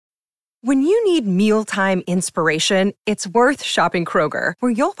When you need mealtime inspiration, it's worth shopping Kroger,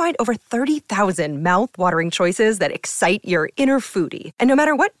 where you'll find over 30,000 mouth-watering choices that excite your inner foodie. And no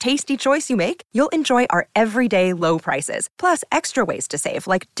matter what tasty choice you make, you'll enjoy our everyday low prices, plus extra ways to save,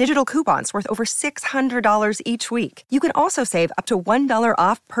 like digital coupons worth over $600 each week. You can also save up to $1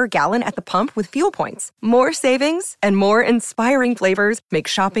 off per gallon at the pump with fuel points. More savings and more inspiring flavors make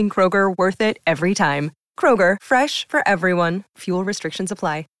shopping Kroger worth it every time. Kroger, fresh for everyone. Fuel restrictions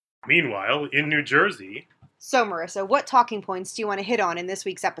apply. Meanwhile, in New Jersey... So, Marissa, what talking points do you want to hit on in this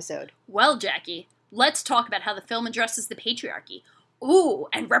week's episode? Well, Jackie, let's talk about how the film addresses the patriarchy. Ooh,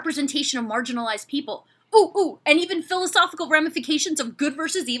 and representation of marginalized people. Ooh, and even philosophical ramifications of good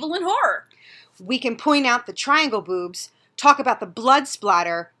versus evil in horror. We can point out the triangle boobs, talk about the blood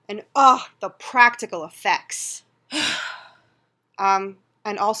splatter, and the practical effects. And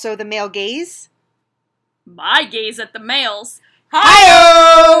also the male gaze. My gaze at the males.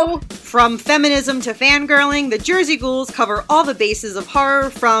 Hi-yo! From feminism to fangirling, the Jersey Ghouls cover all the bases of horror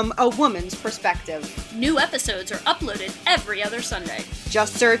from a woman's perspective. New episodes are uploaded every other Sunday.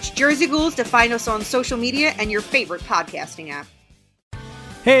 Just search Jersey Ghouls to find us on social media and your favorite podcasting app.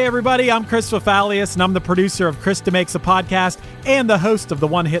 Hey everybody, I'm Chris Fafalius, and I'm the producer of Krista Makes a Podcast and the host of the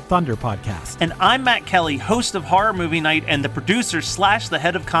One Hit Thunder podcast. And I'm Matt Kelly, host of Horror Movie Night and the producer / the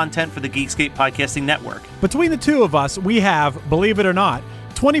head of content for the Geekscape Podcasting Network. Between the two of us, we have, believe it or not,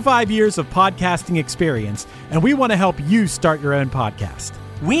 25 years of podcasting experience, and we want to help you start your own podcast.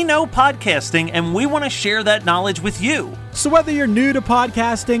 We know podcasting, and we want to share that knowledge with you. So whether you're new to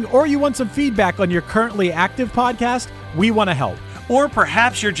podcasting or you want some feedback on your currently active podcast, we want to help. Or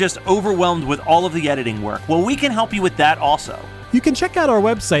perhaps you're just overwhelmed with all of the editing work. Well, we can help you with that also. You can check out our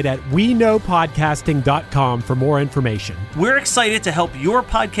website at weknowpodcasting.com for more information. We're excited to help your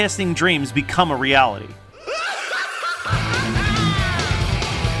podcasting dreams become a reality.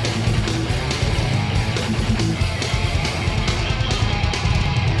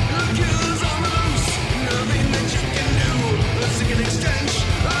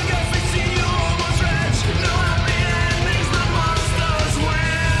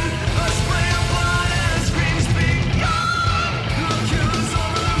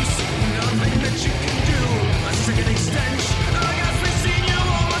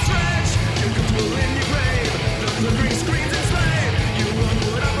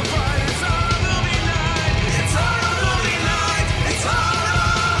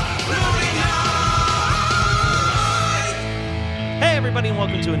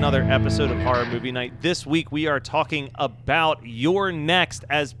 Welcome to another episode of Horror Movie Night. This week we are talking about You're Next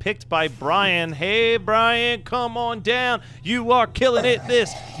as picked by Brian. Hey Brian, come on down. You are killing it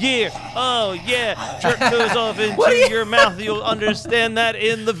this year. Oh yeah. Jerk goes off into your mouth. You'll understand that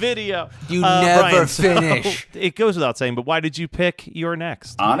in the video. You never Brian, finish. So it goes without saying, but why did you pick You're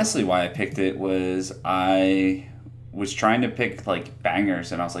Next? Honestly, why I picked it was I was trying to pick like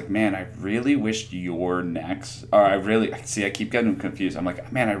bangers, and I was like, man, I really wished You're Next, or I keep getting confused. I'm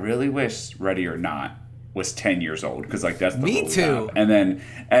like, man, I really wish Ready or Not was 10 years old, because like that's the Me too. And then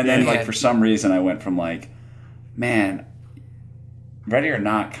like for some reason I went from like, man, Ready or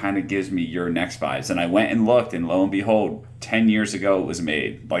Not kind of gives me You're Next vibes, and I went and looked, and lo and behold, 10 years ago it was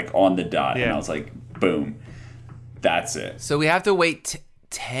made, like on the dot, and I was like, boom, that's it. So we have to wait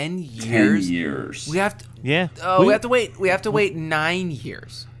 10 years. 10 years. We have to. Yeah. Oh, we have to wait. We have to wait 9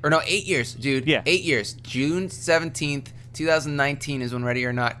 years. Or no, 8 years, dude. Yeah. 8 years. June 17th, 2019 is when Ready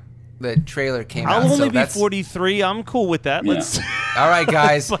or Not, the trailer came out. I'll only be 43. I'm cool with that. Yeah. Let's. All right,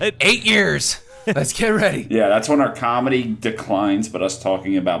 guys. But 8 years. Let's get ready. Yeah, that's when our comedy declines, but us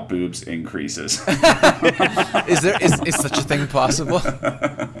talking about boobs increases. Is such a thing possible?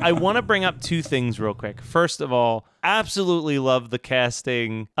 I want to bring up two things real quick. First of all, absolutely love the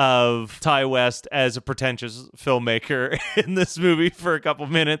casting of Ty West as a pretentious filmmaker in this movie for a couple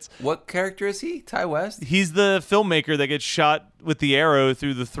minutes. What character is he? Ty West? He's the filmmaker that gets shot with the arrow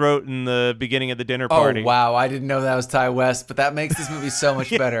through the throat in the beginning of the dinner party. Oh, wow. I didn't know that was Ty West, but that makes this movie so much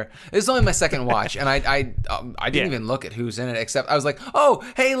better. This is only my second watch, and I didn't even look at who's in it, except I was like, oh,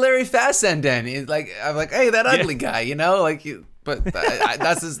 hey, Larry Fessenden. I'm like, hey, that ugly guy, you know? But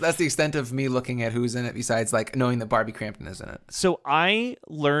that's the extent of me looking at who's in it, besides like knowing that Barbie Crampton is in it. So I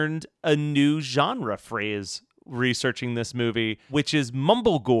learned a new genre phrase researching this movie, which is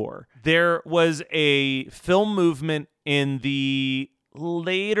mumblegore. There was a film movement in the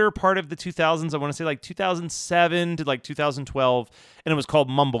later part of the 2000s, I want to say like 2007 to like 2012, and it was called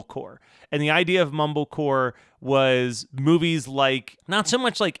mumblecore. And the idea of mumblecore was movies like, not so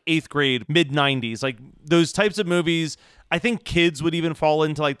much like 8th grade, mid-90s, like those types of movies. I think kids would even fall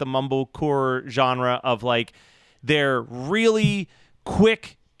into like the mumblecore genre of like, they're really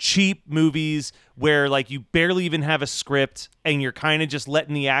quick, cheap movies where like you barely even have a script and you're kind of just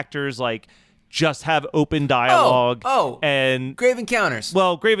letting the actors like just have open dialogue. And Grave Encounters.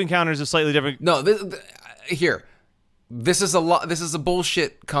 Well, Grave Encounters is slightly different. No, this is a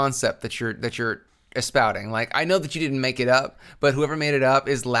bullshit concept that you're espouting. Like, I know that you didn't make it up, but whoever made it up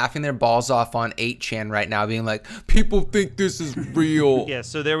is laughing their balls off on 8chan right now, being like, people think this is real. Yeah,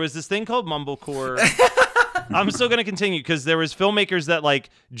 so there was this thing called Mumblecore. I'm still going to continue because there was filmmakers that like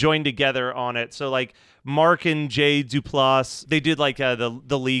joined together on it. So like Mark and Jay Duplass, they did like the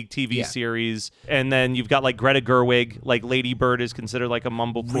League TV series. And then you've got like Greta Gerwig, like Lady Bird is considered like a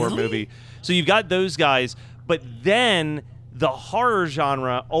Mumblecore movie. So you've got those guys, but then the horror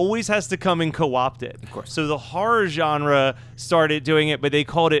genre always has to come and co-opt it. Of course. So the horror genre started doing it, but they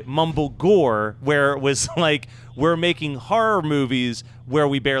called it Mumblegore, where it was like, we're making horror movies where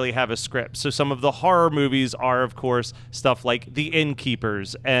we barely have a script. So some of the horror movies are, of course, stuff like The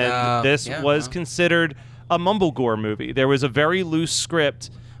Innkeepers. And this was considered a Mumblegore movie. There was a very loose script,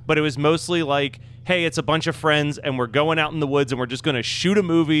 but it was mostly like, hey, it's a bunch of friends and we're going out in the woods and we're just going to shoot a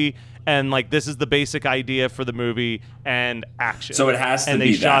movie, and like this is the basic idea for the movie and action. So it has to be and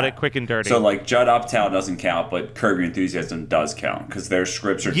they shot that. it quick and dirty. So like Judd Apatow doesn't count, but Curb Your Enthusiasm does count because their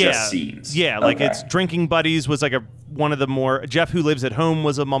scripts are just scenes. Yeah, like it's Drinking Buddies was like one of the more, Jeff Who Lives at Home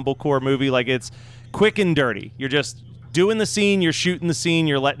was a Mumblecore movie. Like it's quick and dirty. You're just doing the scene, you're shooting the scene,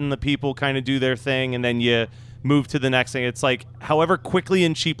 you're letting the people kind of do their thing, and then you move to the next thing. It's like however quickly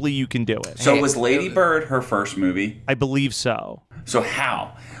and cheaply you can do it. So was Lady Bird her first movie? I believe so. So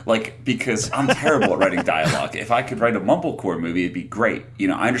how? Like, because I'm terrible at writing dialogue. If I could write a Mumblecore movie, it'd be great. You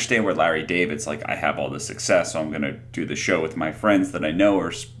know, I understand where Larry David's like, I have all this success, so I'm going to do the show with my friends that I know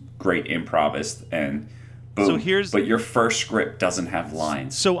are great improvists, and boom. So but your first script doesn't have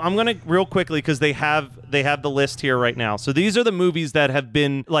lines. So I'm going to real quickly, because they have the list here right now. So these are the movies that have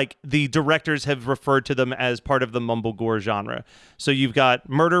been, like, the directors have referred to them as part of the Mumblegore genre. So you've got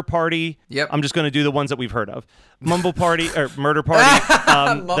Murder Party. Yep. I'm just going to do the ones that we've heard of. Mumble Party or Murder Party.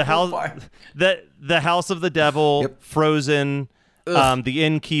 The House of the Devil. Yep. Frozen. The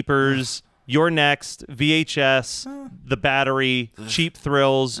Innkeepers. You're Next. VHS. The Battery. Cheap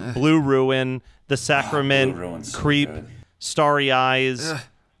Thrills. Blue Ruin. The Sacrament. Blue Ruin's so Creep. good. Starry Eyes.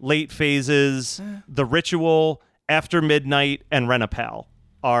 Late Phases. The Ritual. After Midnight. And Rent-A-Pal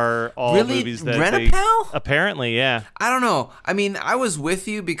are all Really? movies that Rent-A-Pal? apparently, yeah. I don't know. I mean, I was with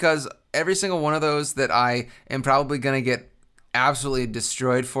you because every single one of those that I am probably going to get absolutely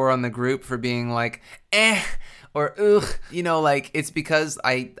destroyed for on the group for being like, or ugh. You know, like, it's because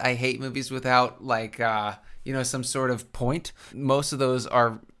I hate movies without, like, some sort of point. Most of those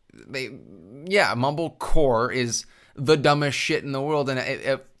are, Mumblecore is the dumbest shit in the world, and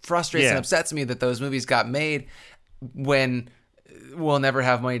it frustrates and upsets me that those movies got made when we'll never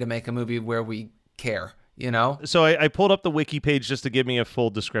have money to make a movie where we care, you know? So I pulled up the wiki page just to give me a full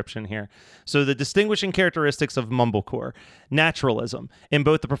description here. So the distinguishing characteristics of Mumblecore: naturalism. In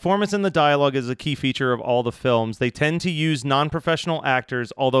both the performance and the dialogue is a key feature of all the films. They tend to use non-professional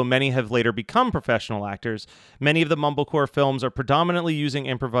actors, although many have later become professional actors. Many of the Mumblecore films are predominantly using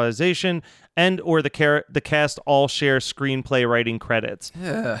improvisation, and or the cast all share screenplay writing credits.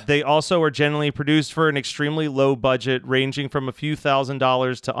 They also are generally produced for an extremely low budget, ranging from a few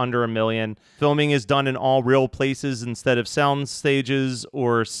 $1,000s to under $1 million. Filming is done in all real places instead of sound stages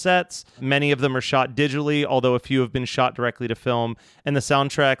or sets. Many of them are shot digitally, although a few have been shot directly to film, and the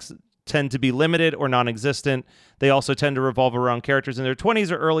soundtracks tend to be limited or non-existent. They also tend to revolve around characters in their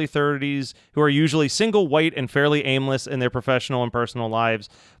 20s or early 30s who are usually single, white, and fairly aimless in their professional and personal lives.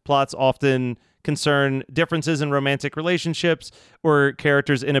 Plots often concern differences in romantic relationships or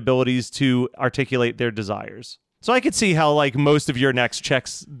characters' inabilities to articulate their desires. So I could see how, like, most of Your Next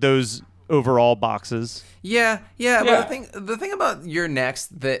checks those overall boxes. Yeah. But the thing about Your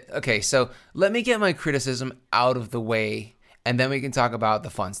Next so let me get my criticism out of the way, and then we can talk about the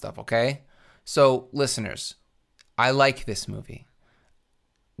fun stuff, okay? So, listeners, I like this movie.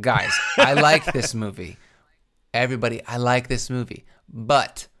 Guys, I like this movie. Everybody, I like this movie.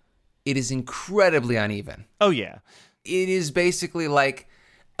 But it is incredibly uneven. Oh, yeah. It is basically like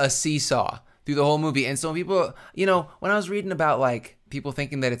a seesaw through the whole movie. And so people, when I was reading about, like, people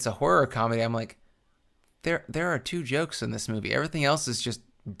thinking that it's a horror comedy, I'm like, there are 2 jokes in this movie. Everything else is just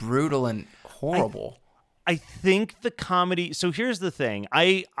brutal and horrible. I think the comedy... So here's the thing.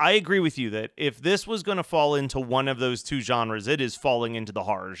 I agree with you that if this was going to fall into one of those 2 genres, it is falling into the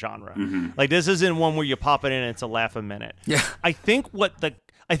horror genre. Mm-hmm. Like, this isn't one where you pop it in and it's a laugh a minute. Yeah. I think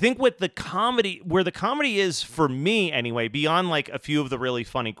I think where the comedy is for me anyway, beyond like a few of the really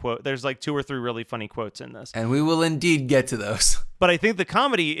funny quotes, there's like 2 or 3 really funny quotes in this. And we will indeed get to those. But I think the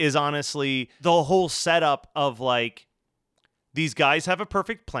comedy is honestly the whole setup of like, these guys have a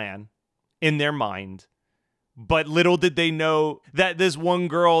perfect plan in their mind, but little did they know that this one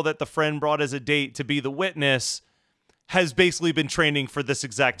girl that the friend brought as a date to be the witness has basically been training for this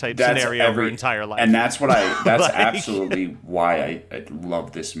exact type scenario her entire life. And that's that's like, absolutely why I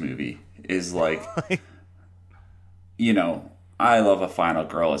love this movie, is like, you know, I love a final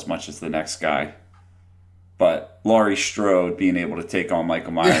girl as much as the next guy. But Laurie Strode being able to take on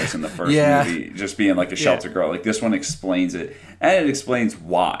Michael Myers in the first movie, just being like a shelter girl, like this one explains it, and it explains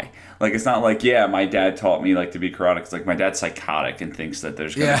why. Like, it's not like, my dad taught me like to be karate. It's like my dad's psychotic and thinks that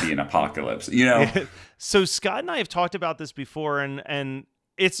there's going to be an apocalypse, you know? So Scott and I have talked about this before, and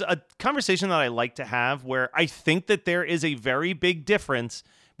it's a conversation that I like to have, where I think that there is a very big difference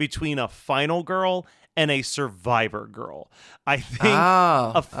between a final girl and a survivor girl. I think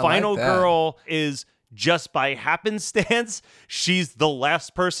a final girl is just by happenstance, she's the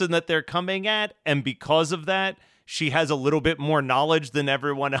last person that they're coming at, and because of that, she has a little bit more knowledge than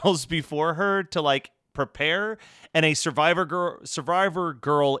everyone else before her to like prepare. And a survivor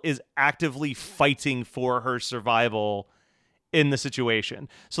girl is actively fighting for her survival in the situation.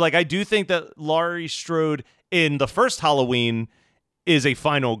 So like, I do think that Laurie Strode in the first Halloween is a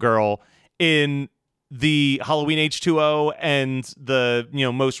final girl. In the Halloween H2O and the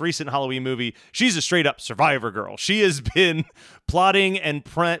most recent Halloween movie, she's a straight up survivor girl. She has been plotting and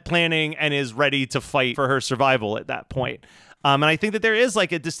planning and is ready to fight for her survival at that point. And I think that there is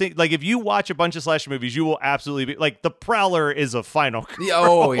like a distinct, like if you watch a bunch of slasher movies, you will absolutely be like, the Prowler is a final girl.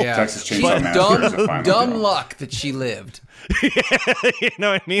 Oh yeah, Texas Chainsaw Massacre is a final dumb girl. luck that she lived. You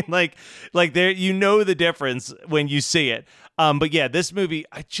know what I mean? Like there, the difference when you see it. But yeah, this movie,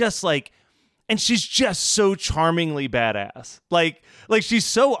 I just like. And she's just so charmingly badass. Like she's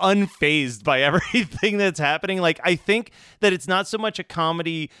so unfazed by everything that's happening. Like, I think that it's not so much a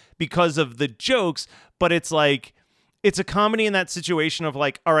comedy because of the jokes, but it's like, it's a comedy in that situation of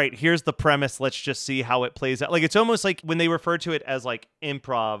like, all right, here's the premise. Let's just see how it plays out. Like, it's almost like when they refer to it as like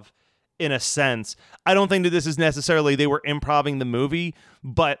improv in a sense. I don't think that this is necessarily they were improvising the movie,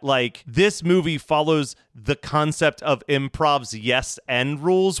 but like this movie follows the concept of improv's yes and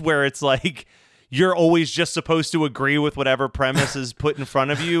rules, where it's like, you're always just supposed to agree with whatever premise is put in front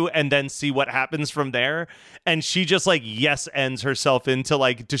of you and then see what happens from there. And she just like yes ends herself into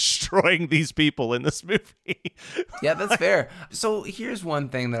like destroying these people in this movie. Yeah, that's fair. So here's one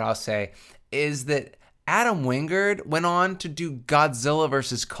thing that I'll say is that Adam Wingard went on to do Godzilla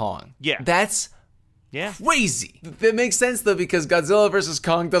vs. Kong. Yeah. That's crazy. That makes sense though, because Godzilla vs.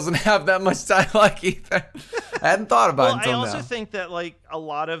 Kong doesn't have that much dialogue either. I hadn't thought about it until now. I also think that like a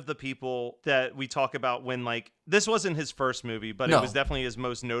lot of the people that we talk about when like this wasn't his first movie, but it was definitely his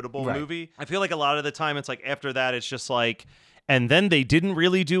most notable movie. I feel like a lot of the time it's like after that it's just like, and then they didn't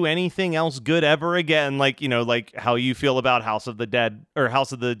really do anything else good ever again. Like, like how you feel about House of the Dead or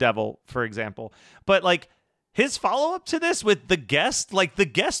House of the Devil, for example. But like, his follow-up to this with The Guest, like The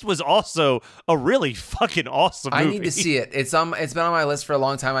Guest was also a really fucking awesome movie. I need to see it. It's been on my list for a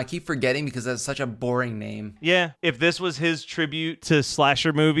long time. I keep forgetting because that's such a boring name. Yeah, if this was his tribute to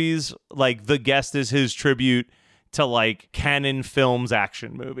slasher movies, like The Guest is his tribute to like Canon Films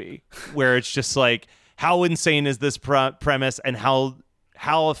action movie, where it's just like, how insane is this premise and how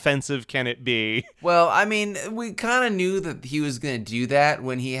offensive can it be? Well, I mean, we kind of knew that he was going to do that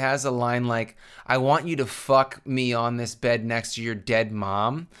when he has a line like, I want you to fuck me on this bed next to your dead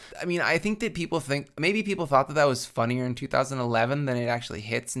mom. I mean, I think that maybe people thought that was funnier in 2011 than it actually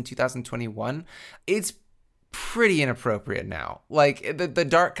hits in 2021. It's pretty inappropriate now. Like, the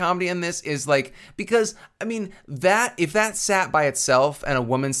dark comedy in this is like, because, I mean, if that sat by itself and a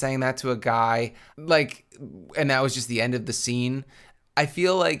woman saying that to a guy, like, and that was just the end of the scene, I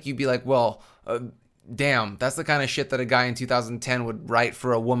feel like you'd be like, well, damn, that's the kind of shit that a guy in 2010 would write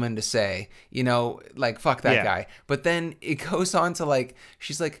for a woman to say, like, fuck that guy. But then it goes on to like,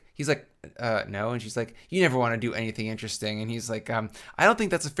 he's like, no. And she's like, you never want to do anything interesting. And he's like, I don't think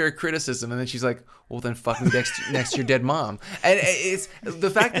that's a fair criticism. And then she's like, well, then fuck me next to your dead mom. And it's the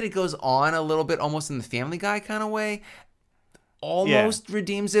fact that it goes on a little bit almost in the Family Guy kind of way, almost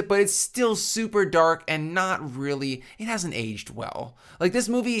redeems it, but it's still super dark and not really, it hasn't aged well. Like, this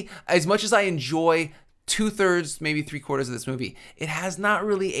movie, as much as I enjoy 2/3, maybe 3/4 of this movie, it has not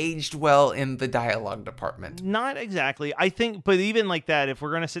really aged well in the dialogue department. Not exactly. I think, but even like that, if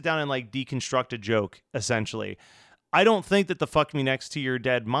we're going to sit down and like deconstruct a joke, essentially, I don't think that the fuck me next to your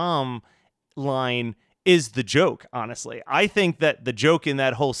dead mom line is the joke, honestly. I think that the joke in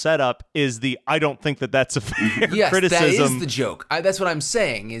that whole setup is I don't think that that's a fair yes, criticism. That is the joke. That's what I'm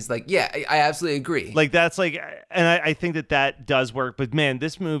saying is like, yeah, I absolutely agree. Like, that's like, and I think that does work. But man,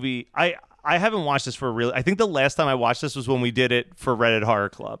 this movie, I haven't watched this for I think the last time I watched this was when we did it for Reddit Horror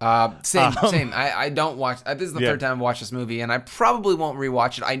Club. Same. I don't watch, this is the third time I've watched this movie, and I probably won't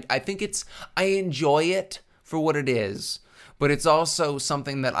rewatch it. I think I enjoy it for what it is. But it's also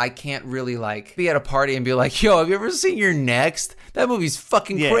something that I can't really like be at a party and be like, yo, have you ever seen You're Next? That movie's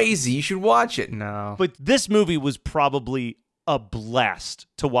fucking crazy. You should watch it. No. But this movie was probably a blast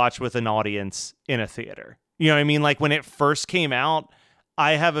to watch with an audience in a theater. You know what I mean? Like when it first came out,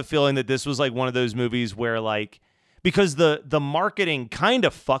 I have a feeling that this was like one of those movies where like, because the marketing kind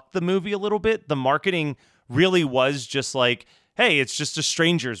of fucked the movie a little bit. The marketing really was just like, hey, it's just a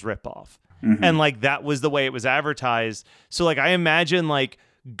Strangers ripoff. Mm-hmm. And like that was the way it was advertised. So like I imagine like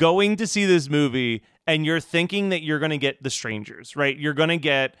going to see this movie and you're thinking that you're going to get The Strangers, right? You're going to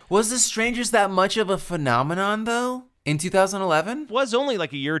get... Was The Strangers that much of a phenomenon though? In 2011? Was only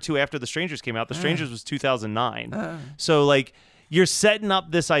like a year or two after The Strangers came out. The Strangers was 2009. So like you're setting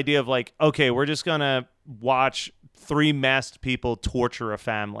up this idea of like, okay, we're just going to watch three masked people torture a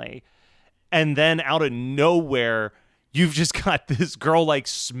family. And then out of nowhere... you've just got this girl like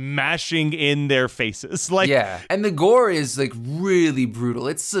smashing in their faces. Like, yeah. And the gore is like really brutal.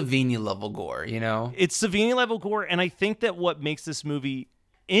 It's Savini level gore, you know? It's Savini level gore. And I think that what makes this movie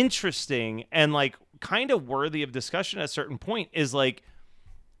interesting and like kind of worthy of discussion at a certain point is like,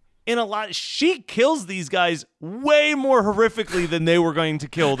 in a lot, she kills these guys way more horrifically than they were going to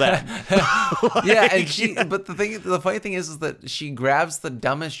kill them. Yeah, and but the funny thing is that she grabs the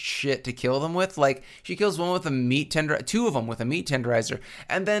dumbest shit to kill them with. Like she kills one with two of them with a meat tenderizer,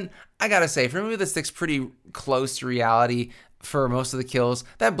 and then I gotta say, for a movie that sticks pretty close to reality for most of the kills,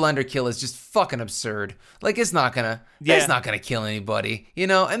 that blender kill is just fucking absurd. Like it's not gonna kill anybody, you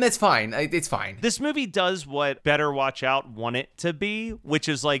know, and that's fine. It's fine. This movie does what Better Watch Out want it to be, which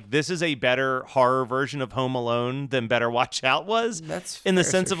is like this is a better horror version of Home Alone than Better Watch Out was. That's in the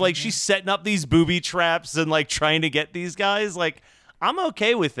sense of like she's setting up these booby traps and like trying to get these guys. Like I'm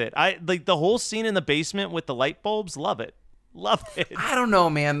okay with it. I like the whole scene in the basement with the light bulbs. Love it. I don't know,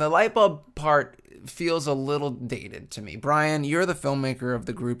 man. The light bulb part feels a little dated to me. Brian, you're the filmmaker of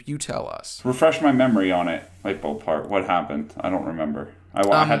the group. You tell us. Refresh my memory on it. Light bulb part. What happened? I don't remember.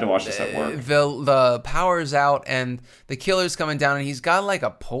 I had to watch this at work. The power's out and the killer's coming down and he's got like a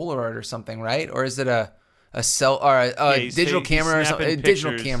Polaroid or something, right? Or is it a cell or a digital camera or something? A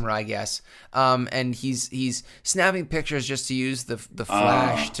digital camera, I guess. And he's snapping pictures just to use the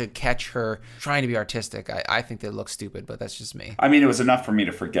flash to catch her trying to be artistic. I think they look stupid, but that's just me. I mean, it was enough for me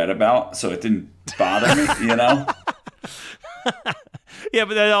to forget about, so it didn't bother me, you know? Yeah,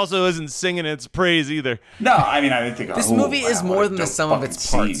 but that also isn't singing its praise either. No, I mean, I didn't think this movie is more than the sum of its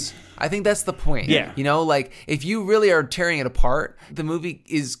parts. I think that's the point. Yeah. You know, like, if you really are tearing it apart, the movie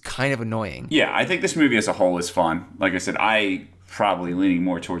is kind of annoying. Yeah, I think this movie as a whole is fun. Like I said, I probably leaning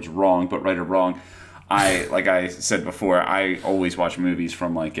more towards wrong, but right or wrong, like I said before, I always watch movies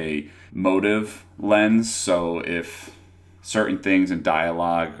from, like, a motive lens. So if certain things in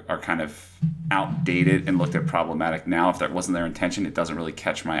dialogue are kind of outdated and looked at problematic now, if that wasn't their intention, it doesn't really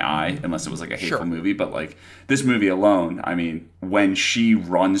catch my eye unless it was like a hateful movie. But like this movie alone, I mean, when she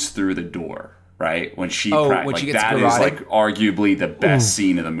runs through the door, right? When she like that is like arguably the best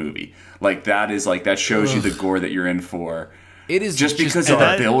scene of the movie. Like that is like that shows you the gore that you're in for. It is just because of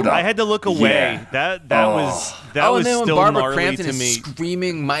the build-up. I had to look away. Yeah. That was and then still when Barbara gnarly Crampton to me. is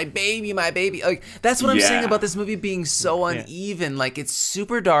screaming, "My baby, my baby!" Like that's what I'm saying about this movie being so uneven. Like it's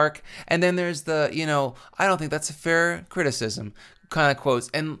super dark, and then there's the I don't think that's a fair criticism kind of quotes,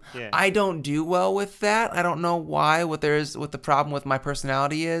 and I don't do well with that. I don't know why. What the problem with my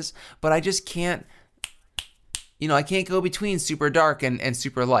personality is, but I just can't. I can't go between super dark and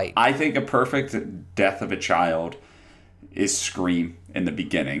super light. I think a perfect death of a child is Scream in the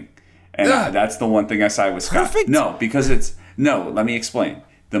beginning. And that's the one thing I side with Scott. Perfect? No, because let me explain.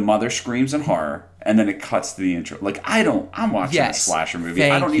 The mother screams in horror, and then it cuts to the intro. Like, I'm watching a slasher movie.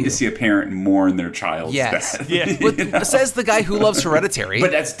 I don't need to see a parent mourn their child's death. Yeah. Says the guy who loves Hereditary.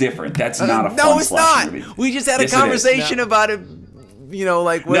 But that's different. That's not a fun slasher movie. We just had a conversation about it,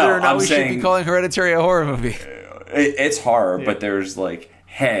 like whether or not we should be calling Hereditary a horror movie. It's horror, but there's like,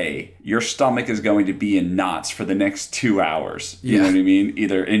 hey, your stomach is going to be in knots for the next 2 hours. You know what I mean?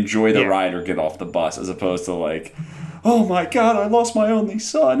 Either enjoy the ride or get off the bus, as opposed to like, oh my God, I lost my only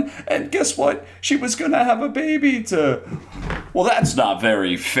son. And guess what? She was going to have a baby to Well, that's not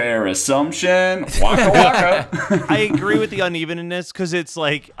very fair assumption. Waka waka. I agree with the unevenness because it's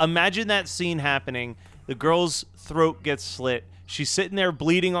like, imagine that scene happening. The girl's throat gets slit. She's sitting there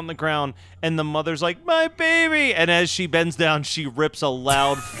bleeding on the ground, and the mother's like, my baby! And as she bends down, she rips a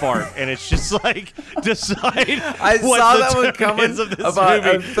loud fart. And it's just like, decide I what saw the that one tone coming is of this about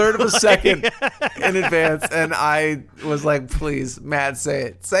movie. a third of a second in advance, and I was like, please, Matt, say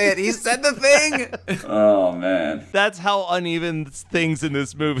it. Say it. He said the thing. Oh, man. That's how uneven things in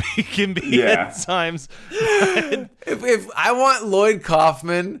this movie can be Yeah. at times. If I want Lloyd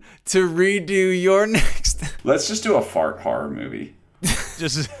Kaufman to redo your next... Let's just do a fart horror movie.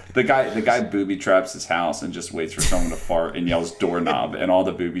 Just The guy booby traps his house and just waits for someone to fart and yells doorknob, and all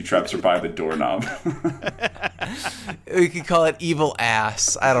the booby traps are by the doorknob. We could call it Evil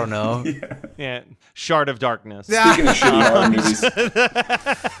Ass. I don't know. yeah, Shard of Darkness. Speaking of shitty horror movies,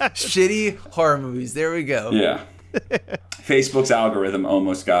 Shitty horror movies. There we go. yeah. Facebook's algorithm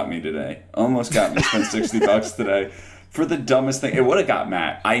almost got me today. Almost got me. Spent $60 today for the dumbest thing. It would have got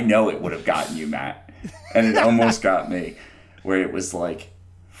Matt. I know it would have gotten you, Matt. And it almost got me. Where it was like,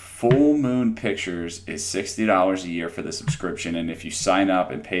 Full Moon Pictures is $60 a year for the subscription, and if you sign up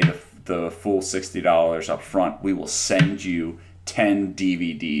and pay the full $60 up front, we will send you 10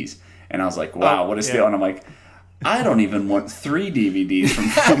 DVDs. And I was like, wow, what a steal. And I'm like, I don't even want 3 DVDs from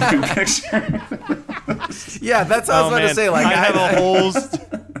Full Moon Pictures. Yeah, that's what I was about to say. Like, I have a whole...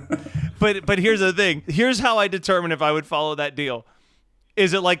 But here's the thing. Here's how I determine if I would follow that deal.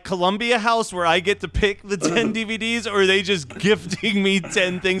 Is it like Columbia House where I get to pick the 10 DVDs, or are they just gifting me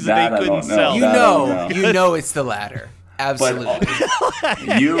 10 things that they couldn't sell? You know it's the latter. Absolutely.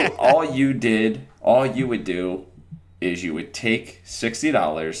 But all you would do is you would take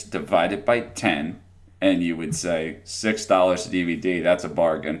 $60, divide it by 10, and you would say $6 a DVD. That's a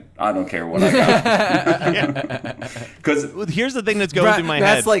bargain. I don't care what I got. Because here's the thing that's going through my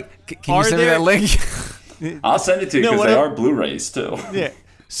head. That's like, can you send me that link? I'll send it to you because they are Blu-rays too. Yeah.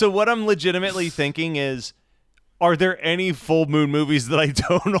 So what I'm legitimately thinking is, are there any Full Moon movies that I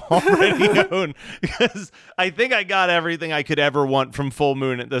don't already own? Because I think I got everything I could ever want from Full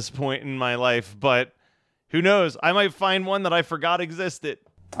Moon at this point in my life. But who knows? I might find one that I forgot existed.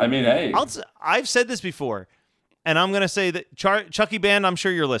 I mean, hey. I've said this before, and I'm gonna say that Chucky Band, I'm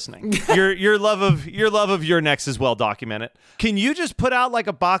sure you're listening. Your love of Your Next is well documented. Can you just put out like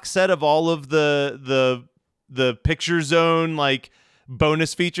a box set of all of the Picture Zone like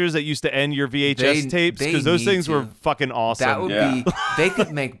bonus features that used to end your VHS tapes? Because those things were fucking awesome. That would be. They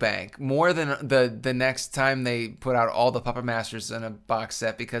could make bank more than the next time they put out all the Puppet Masters in a box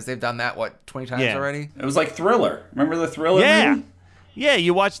set, because they've done that 20 times already. It was like Thriller. Remember the Thriller movie? Yeah,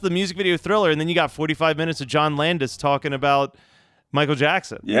 you watch the music video Thriller, and then you got 45 minutes of John Landis talking about Michael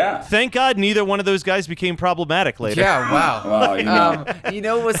Jackson. Yeah. Thank God neither one of those guys became problematic later. Yeah, wow. Wow, you know. You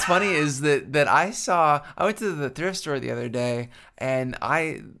know what's funny is that I went to the thrift store the other day, and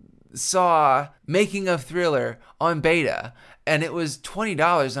I saw Making of Thriller on beta, and it was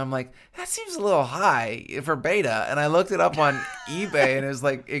 $20, and I'm like, that seems a little high for beta. And I looked it up on eBay, and it was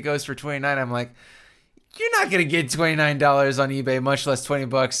like, it goes for $29. I'm like, you're not gonna get $29 on eBay, much less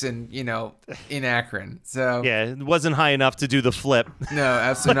 $20 in Akron. So yeah, it wasn't high enough to do the flip. No,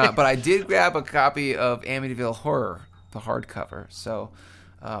 absolutely not. But I did grab a copy of Amityville Horror, the hardcover. So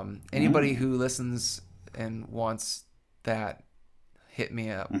anybody who listens and wants that, hit me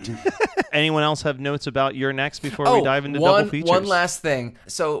up. Anyone else have notes about Your Next before we dive into double features? One last thing.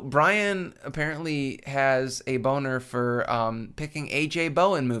 So Brian apparently has a boner for picking A.J.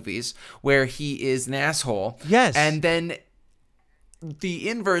 Bowen movies where he is an asshole. Yes. And then the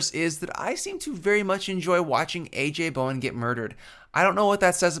inverse is that I seem to very much enjoy watching A.J. Bowen get murdered. I don't know what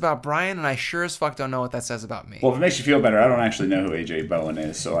that says about Brian, and I sure as fuck don't know what that says about me. Well, if it makes you feel better, I don't actually know who A.J. Bowen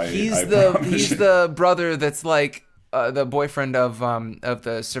is, so he's the brother that's like the boyfriend of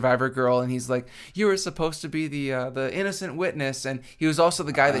the survivor girl, and he's like, you were supposed to be the innocent witness, and he was also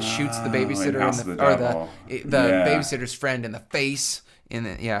the guy that shoots the babysitter the babysitter's friend in the face in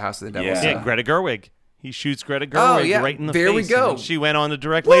the House of the Devil. Yeah, Greta Gerwig. He shoots Greta Gerwig right in the face. There we go. She went on to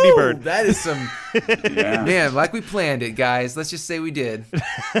direct Lady Bird. That is some man, like we planned it, guys. Let's just say we did.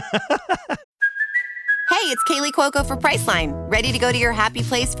 Hey, it's Kaylee Cuoco for Priceline. Ready to go to your happy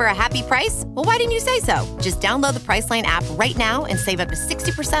place for a happy price? Well, why didn't you say so? Just download the Priceline app right now and save up to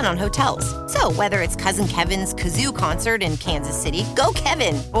 60% on hotels. So whether it's Cousin Kevin's Kazoo Concert in Kansas City, go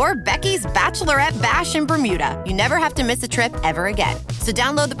Kevin, or Becky's Bachelorette Bash in Bermuda, you never have to miss a trip ever again. So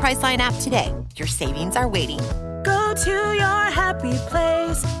download the Priceline app today. Your savings are waiting. Go to your happy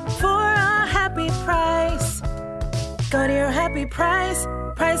place for a happy price. Go to your happy price,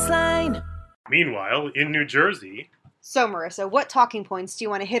 Priceline. Meanwhile, in New Jersey, So, Marissa, what talking points do you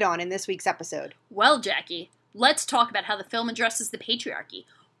want to hit on in this week's episode? Well, Jackie, let's talk about how the film addresses the patriarchy.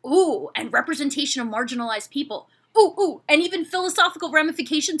 Ooh, and representation of marginalized people. Ooh, and even philosophical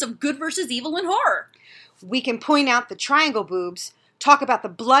ramifications of good versus evil in horror. We can point out the triangle boobs, talk about the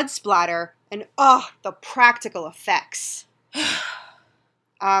blood splatter, and the practical effects.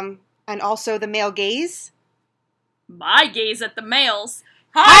 And also the male gaze. My gaze at the males.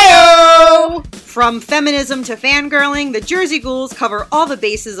 Hi-yo! From feminism to fangirling, the Jersey Ghouls cover all the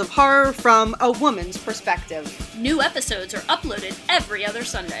bases of horror from a woman's perspective. New episodes are uploaded every other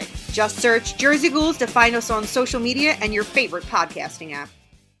Sunday. Just search Jersey Ghouls to find us on social media and your favorite podcasting app.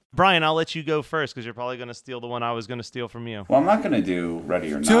 Brian, I'll let you go first because you're probably going to steal the one I was going to steal from you. Well, I'm not going to do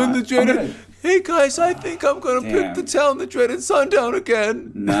Ready or Not. Turn the dreaded. Hey guys, I think I'm going to pick the town the dreaded sundown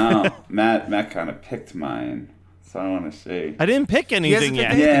again. No, Matt kind of picked mine. So I want to see. I didn't pick anything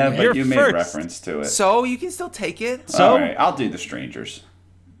yet. Yeah, but You're you made first. reference to it. So you can still take it. So all right, I'll do The Strangers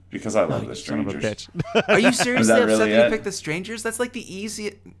because I love The Strangers. Son of a bitch. Are you seriously upset really that it? you picked The Strangers? That's like the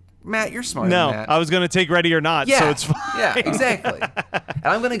easiest. Matt, you're smarter No, than that. I was going to take Ready or Not, so it's fine. Yeah, exactly. And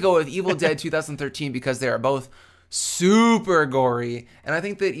I'm going to go with Evil Dead 2013 because they are both super gory, and I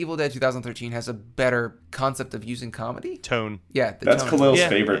think that Evil Dead 2013 has a better concept of using comedy. Tone. Yeah, That's tone. Khalil's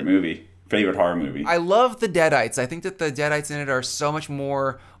favorite horror movie. I love the Deadites. I think that the Deadites in it are so much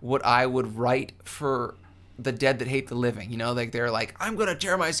more what I would write for the dead that hate the living. You know, like they're like, I'm going to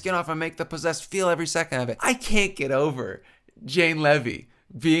tear my skin off and make the possessed feel every second of it. I can't get over Jane Levy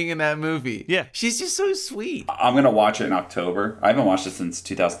being in that movie. Yeah. She's just so sweet. I'm going to watch it in October. I haven't watched it since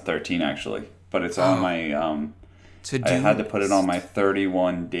 2013, actually. But it's on my... I had to put it on my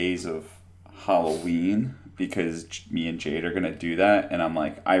 31 days of Halloween because me and Jade are going to do that. And I'm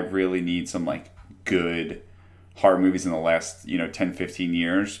like, I really need some like good horror movies in the last, 10, 15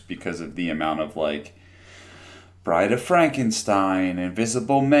 years because of the amount of like Bride of Frankenstein,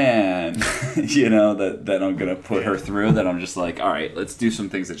 Invisible Man, that I'm going to put her through, that I'm just like, all right, let's do some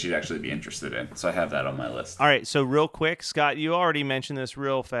things that she'd actually be interested in. So I have that on my list. All right, so real quick, Scott, you already mentioned this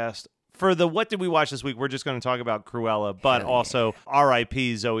real fast. For the What Did We Watch This Week, we're just going to talk about Cruella, but also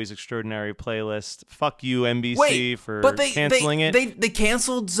R.I.P. Zoe's Extraordinary Playlist. Fuck you, NBC, for canceling it. They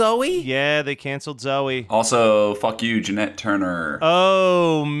canceled Zoe? Yeah, they canceled Zoe. Also, fuck you, Jeanette Turner.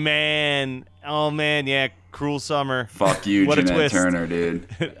 Oh, man, yeah, Cruel Summer. Fuck you, What Jeanette Turner, dude.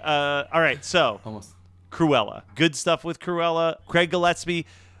 All right, so Cruella. Good stuff with Cruella. Craig Gillespie.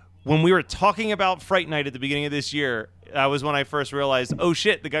 When we were talking about Fright Night at the beginning of this year, that was when I first realized, oh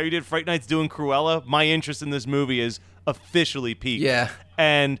shit, the guy who did Fright Night's doing Cruella. My interest in this movie is officially peaked. Yeah.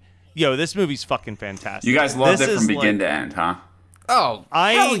 And, this movie's fucking fantastic. You guys loved it from begin to end, huh? Oh,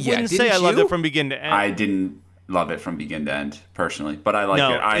 I hell yeah. wouldn't say I loved it from begin to end. I didn't love it from begin to end, personally. But I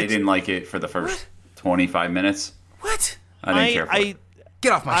liked it. I didn't like it for the first 25 minutes. What? I didn't care for it.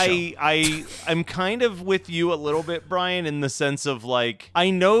 Get off my show. I'm kind of with you a little bit, Brian, in the sense of like,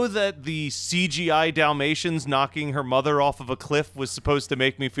 I know that the CGI Dalmatians knocking her mother off of a cliff was supposed to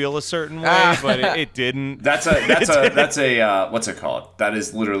make me feel a certain way, but it didn't. That's a what's it called? That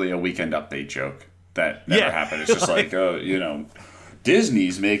is literally a Weekend Update joke that never happened. It's just like,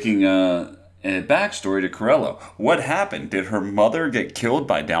 Disney's making a backstory to Cruella. What happened? Did her mother get killed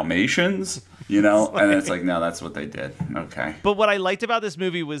by Dalmatians? And it's like, no, that's what they did. Okay. But what I liked about this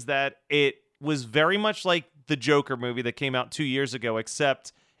movie was that it was very much like the Joker movie that came out 2 years ago,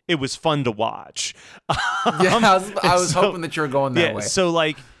 except it was fun to watch. I was hoping that you were going that way. So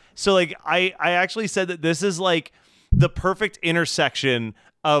I actually said that this is like the perfect intersection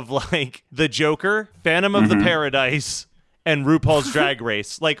of like the Joker, Phantom of the Paradise, and RuPaul's Drag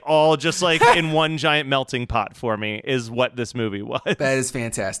Race, like all just like in one giant melting pot for me is what this movie was. That is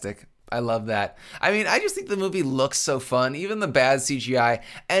fantastic. I love that. I mean, I just think the movie looks so fun, even the bad CGI.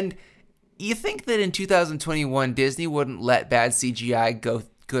 And you think that in 2021, Disney wouldn't let bad CGI go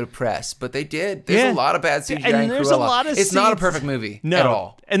to press, but they did. There's a lot of bad CGI in there's Cruella. A lot of it's not a perfect movie at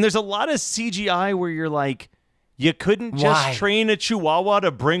all. And there's a lot of CGI where you're like, you couldn't just train a chihuahua to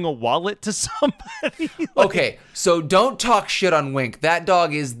bring a wallet to somebody? Okay, so don't talk shit on Wink. That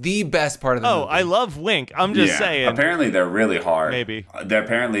dog is the best part of the movie. Oh, I love Wink. I'm just saying. Apparently they're really hard. Maybe.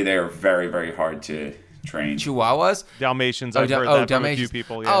 Apparently they're very, very hard to train. Chihuahuas? Dalmatians. I've heard that from a few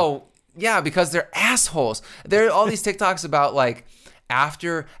people. Yeah. Oh, yeah, because they're assholes. There are all these TikToks about like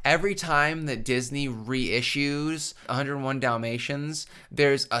after every time that Disney reissues 101 Dalmatians,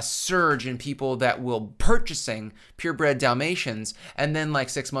 there's a surge in people that will purchasing purebred Dalmatians, and then like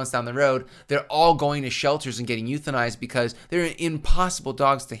 6 months down the road, they're all going to shelters and getting euthanized because they're impossible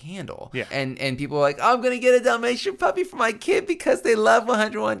dogs to handle. Yeah. And people are like, oh, I'm gonna get a Dalmatian puppy for my kid because they love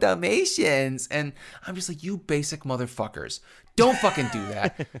 101 Dalmatians. And I'm just like, you basic motherfuckers. Don't fucking do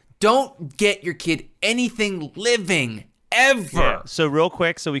that. Don't get your kid anything living ever. Yeah. So real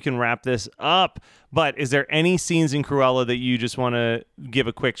quick, so we can wrap this up. But is there any scenes in Cruella that you just want to give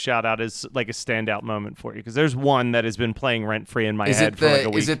a quick shout out as like a standout moment for you? Because there's one that has been playing rent free in my head for like a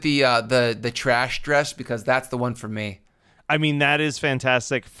week. Is it the trash dress? Because that's the one for me. I mean, that is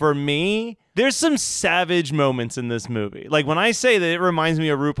fantastic. For me, there's some savage moments in this movie. Like when I say that it reminds me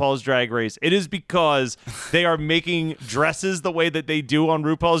of RuPaul's Drag Race, it is because they are making dresses the way that they do on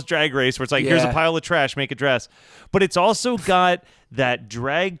RuPaul's Drag Race, where it's like, here's a pile of trash, make a dress. But it's also got that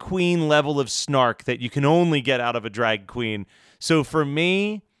drag queen level of snark that you can only get out of a drag queen. So for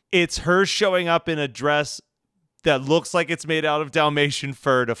me, it's her showing up in a dress that looks like it's made out of Dalmatian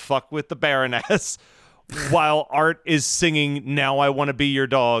fur to fuck with the Baroness, while Art is singing "Now I Want to Be Your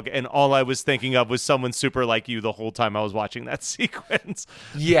Dog," and all I was thinking of was someone super like you the whole time I was watching that sequence.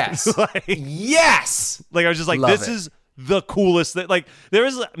 Yes. Yes! Like I was just like, Love this it. is the coolest thing. Like there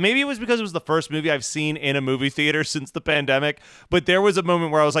was, maybe it was because it was the first movie I've seen in a movie theater since the pandemic, but there was a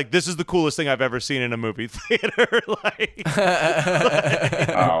moment where I was like, this is the coolest thing I've ever seen in a movie theater. Oh,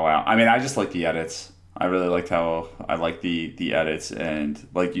 wow. I mean, I just like the edits. I really liked how I like the edits, and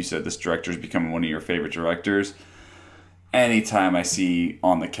like you said, this director's becoming one of your favorite directors. Anytime I see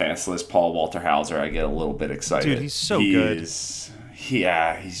on the cast list Paul Walter Hauser, I get a little bit excited. Dude, he's so good.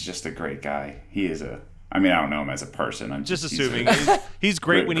 He's just a great guy. I mean, I don't know him as a person. I'm just assuming he's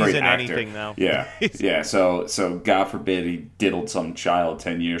great when he's in actor. anything, though. Yeah, yeah. So God forbid he diddled some child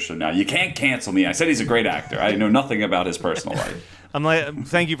 10 years from now. You can't cancel me. I said he's a great actor. I know nothing about his personal life. I'm like,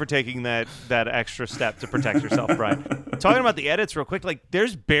 thank you for taking that extra step to protect yourself, Brian. Talking about the edits real quick, like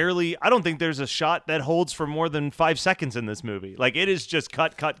I don't think there's a shot that holds for more than 5 seconds in this movie. Like it is just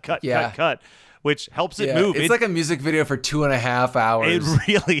cut, which helps it move. It's like a music video for 2.5 hours. It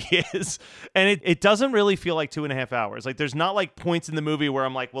really is. And it doesn't really feel like 2.5 hours. Like there's not like points in the movie where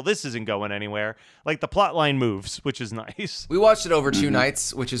I'm like, well, this isn't going anywhere. Like the plot line moves, which is nice. We watched it over 2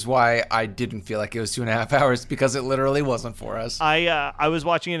 nights, which is why I didn't feel like it was 2.5 hours, because it literally wasn't for us. I was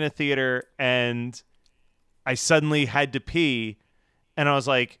watching it in a theater and I suddenly had to pee, and I was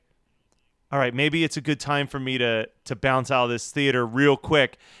like, all right, maybe it's a good time for me to bounce out of this theater real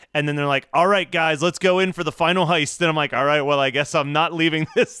quick. And then they're like, all right, guys, let's go in for the final heist. Then I'm like, all right, well, I guess I'm not leaving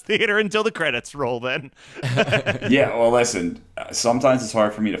this theater until the credits roll then. Yeah, well, listen, sometimes it's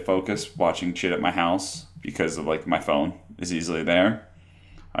hard for me to focus watching shit at my house because of like my phone is easily there.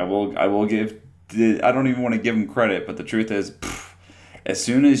 I will give, I don't even want to give them credit, but the truth is, as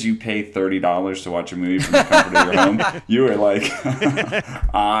soon as you pay $30 to watch a movie from the comfort of your home, you are like,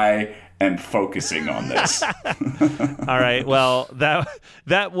 I am focusing on this. All right. Well,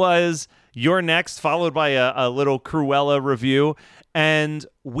 that was Your Next, followed by a little Cruella review. And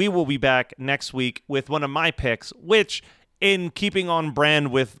we will be back next week with one of my picks, which, in keeping on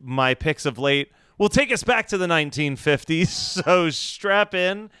brand with my picks of late, will take us back to the 1950s. So strap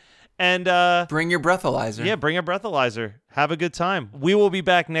in and bring your breathalyzer. Yeah, bring a breathalyzer. Have a good time. We will be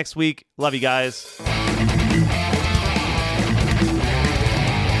back next week. Love you guys.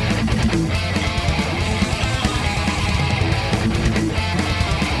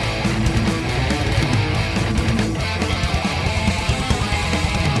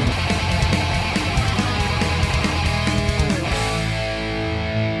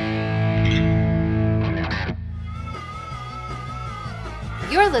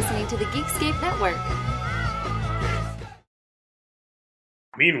 You're listening to the Geekscape Network.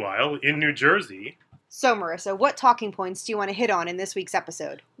 Meanwhile, in New Jersey... So, Marissa, what talking points do you want to hit on in this week's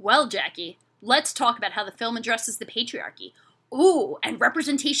episode? Well, Jackie, let's talk about how the film addresses the patriarchy. Ooh, and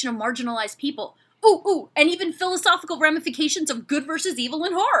representation of marginalized people. Ooh, and even philosophical ramifications of good versus evil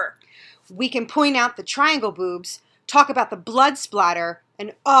in horror. We can point out the triangle boobs, talk about the blood splatter,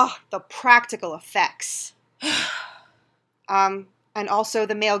 and the practical effects. And also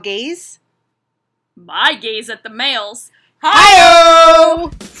the male gaze? My gaze at the males. Hi-yo!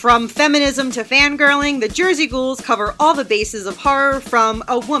 From feminism to fangirling, the Jersey Ghouls cover all the bases of horror from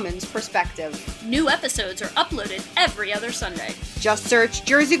a woman's perspective. New episodes are uploaded every other Sunday. Just search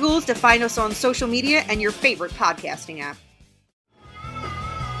Jersey Ghouls to find us on social media and your favorite podcasting app.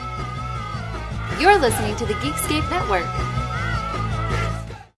 You're listening to the Geekscape Network.